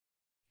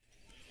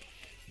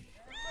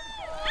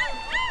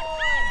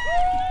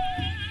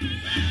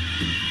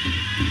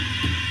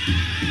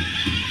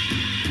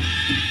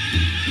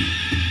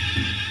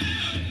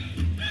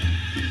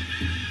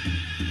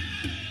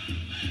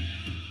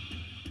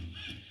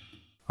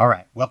All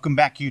right, welcome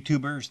back,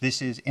 YouTubers.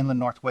 This is Inland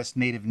Northwest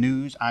Native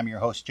News. I'm your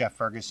host, Jeff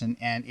Ferguson,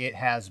 and it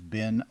has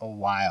been a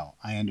while.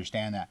 I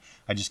understand that.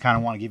 I just kind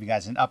of want to give you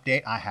guys an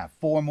update. I have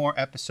 4 more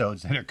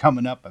episodes that are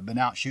coming up. I've been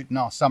out shooting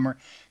all summer.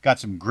 Got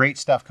some great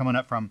stuff coming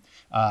up from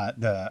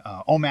the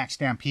Omak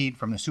Stampede,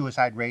 from the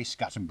suicide race.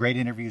 Got some great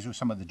interviews with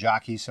some of the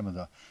jockeys, some of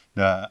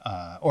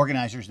the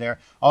organizers there.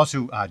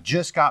 Also,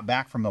 just got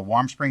back from the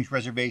Warm Springs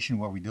Reservation,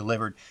 where we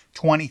delivered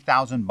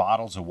 20,000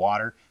 bottles of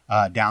water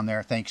down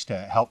there, thanks to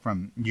help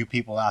from you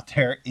people out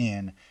there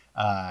in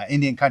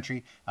Indian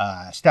country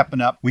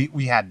stepping up.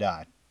 We had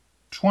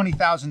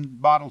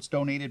 20,000 bottles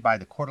donated by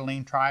the Coeur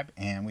d'Alene tribe,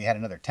 and we had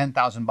another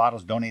 10,000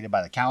 bottles donated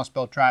by the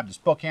Kalispell tribe. The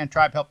Spokane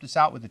tribe helped us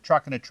out with a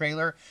truck and a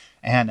trailer,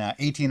 and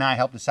AT&I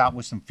helped us out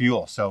with some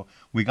fuel. So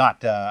we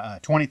got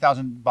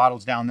 20,000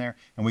 bottles down there,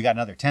 and we got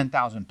another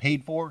 10,000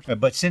 paid for.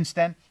 But since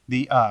then,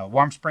 the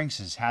Warm Springs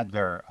has had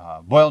their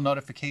boil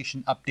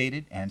notification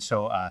updated, and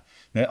so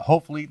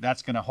hopefully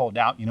that's going to hold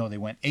out. You know, they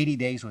went 80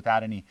 days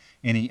without any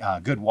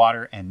good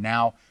water, and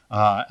now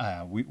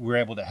we're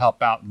able to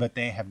help out. But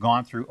they have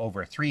gone through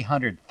over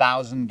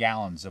 300,000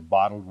 gallons of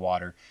bottled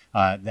water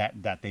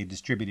that they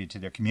distributed to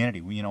their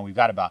community. We've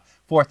got about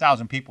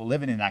 4,000 people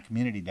living in that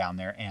community down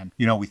there, and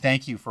we thank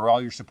you for all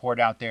your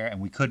support out there,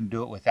 and we couldn't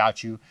do it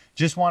without you.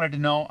 Just wanted to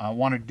know, I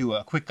wanted to do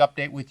a quick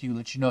update with you,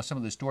 let you know some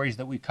of the stories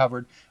that we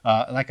covered.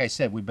 Like I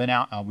said, we've been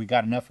out, we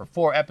got enough for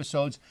 4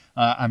 episodes.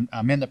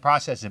 I'm in the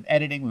process of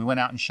editing. We went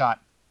out and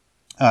shot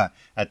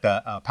at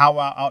the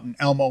powwow out in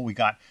Elmo. We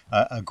got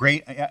a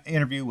great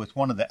interview with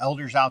one of the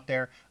elders out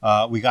there.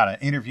 We got an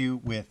interview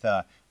with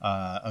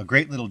a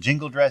great little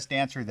jingle dress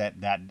dancer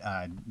that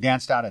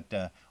danced out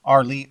at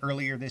Arlee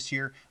earlier this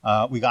year.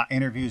 We got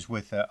interviews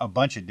with a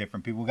bunch of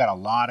different people. We got a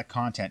lot of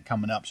content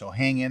coming up, so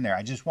hang in there.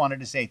 I just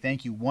wanted to say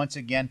thank you once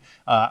again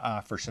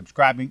for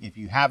subscribing. If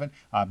you haven't,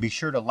 be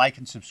sure to like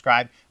and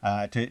subscribe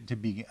to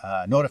be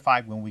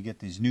notified when we get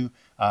these new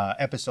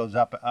episodes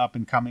up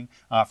and coming.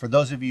 For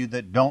those of you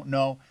that don't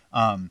know,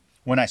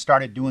 when I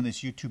started doing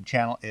this YouTube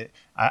channel,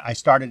 I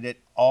started it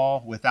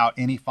all without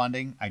any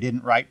funding. I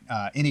didn't write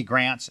any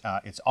grants.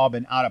 It's all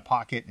been out of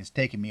pocket. It's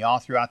taken me all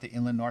throughout the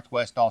Inland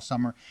Northwest all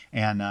summer,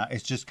 and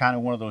it's just kind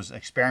of one of those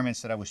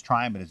experiments that I was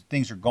trying, but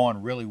things are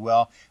going really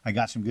well. I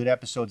got some good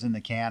episodes in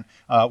the can.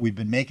 We've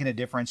been making a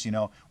difference.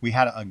 We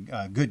had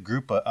a good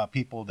group of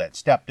people that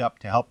stepped up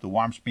to help the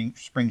Warm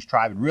Springs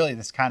tribe, and really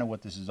that's kind of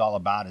what this is all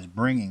about, is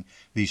bringing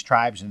these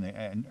tribes and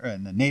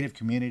the native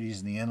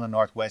communities in the Inland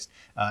Northwest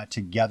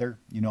together,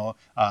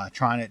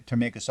 trying to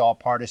make us all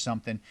part of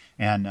something,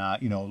 and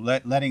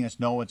letting us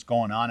know what's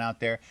going on out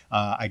there.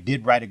 I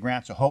did write a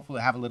grant, so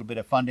hopefully I have a little bit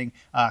of funding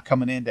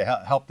coming in to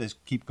help this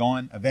keep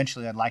going.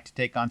 Eventually, I'd like to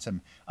take on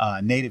some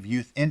Native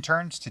youth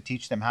interns to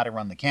teach them how to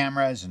run the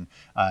cameras and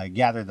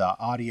gather the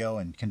audio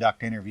and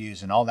conduct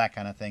interviews and all that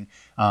kind of thing.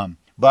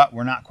 But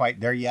we're not quite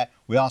there yet.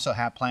 We also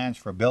have plans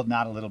for building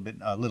out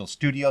a little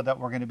studio that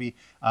we're going to be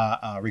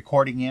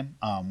recording in.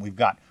 We've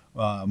got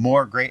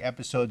more great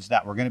episodes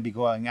that we're going to be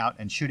going out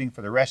and shooting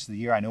for the rest of the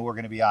year. I know we're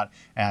going to be out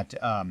at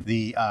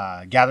the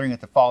gathering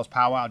at the Falls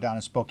Powwow down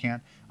in Spokane,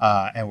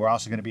 and we're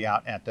also going to be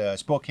out at the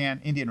Spokane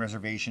Indian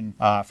Reservation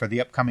for the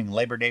upcoming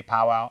Labor Day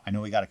powwow. I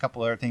know we got a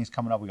couple other things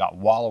coming up. We got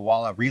Walla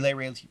Walla relay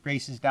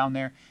races down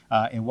there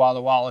in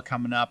Walla Walla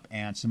coming up,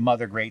 and some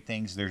other great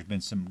things. There's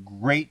been some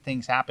great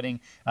things happening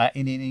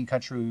in Indian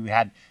country. We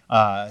had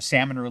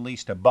salmon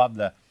released above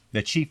the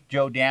Chief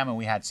Joe Dam, and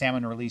we had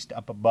salmon released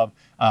up above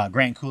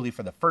Grand Coulee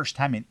for the first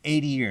time in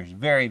 80 years.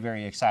 Very,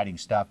 very exciting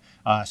stuff.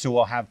 So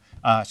we'll have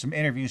some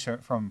interviews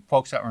from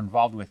folks that were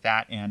involved with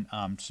that, and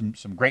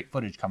some great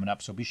footage coming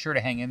up. So be sure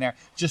to hang in there.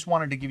 Just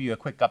wanted to give you a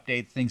quick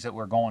update, things that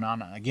were going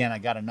on. Again, I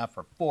got enough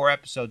for 4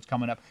 episodes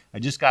coming up. I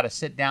just got to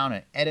sit down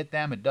and edit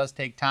them. It does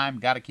take time.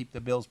 Got to keep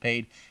the bills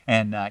paid,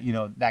 and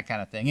that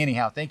kind of thing.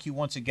 Anyhow, thank you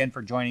once again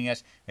for joining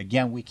us.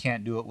 Again, we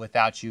can't do it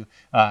without you.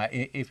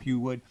 If you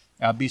would,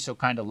 be so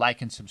kind to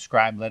like and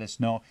subscribe. Let us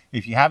know.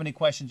 If you have any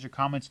questions or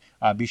comments,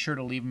 be sure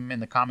to leave them in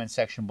the comment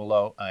section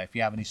below. If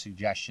you have any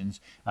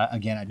suggestions.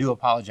 Again, I do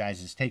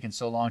apologize. It's taken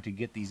so long to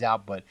get these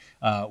out, but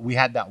we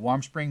had that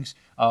Warm Springs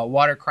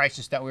water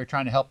crisis that we were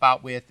trying to help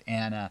out with,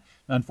 and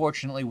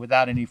unfortunately,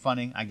 without any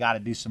funding, I got to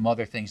do some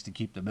other things to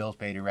keep the bills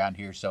paid around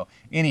here. So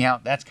anyhow,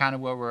 that's kind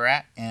of where we're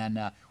at,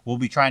 and we'll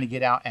be trying to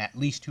get out at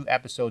least 2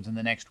 episodes in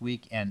the next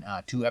week, and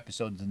 2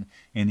 episodes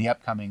in the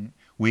upcoming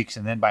weeks,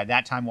 and then by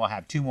that time we'll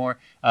have 2 more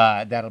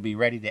that'll be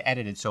ready to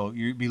edit it. So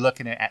you'll be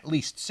looking at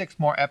least 6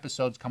 more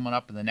episodes coming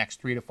up in the next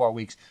 3 to 4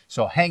 weeks.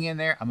 So hang in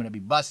there. I'm going to be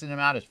busting them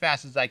out as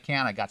fast as I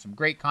can. I got some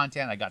great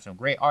content. I got some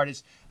great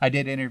artists I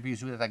did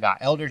interviews with. I got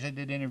elders I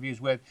did interviews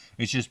with.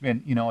 It's just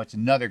been, it's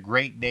another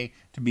great day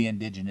to be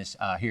Indigenous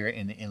here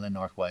in the Inland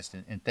Northwest.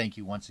 And thank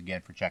you once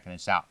again for checking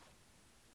us out.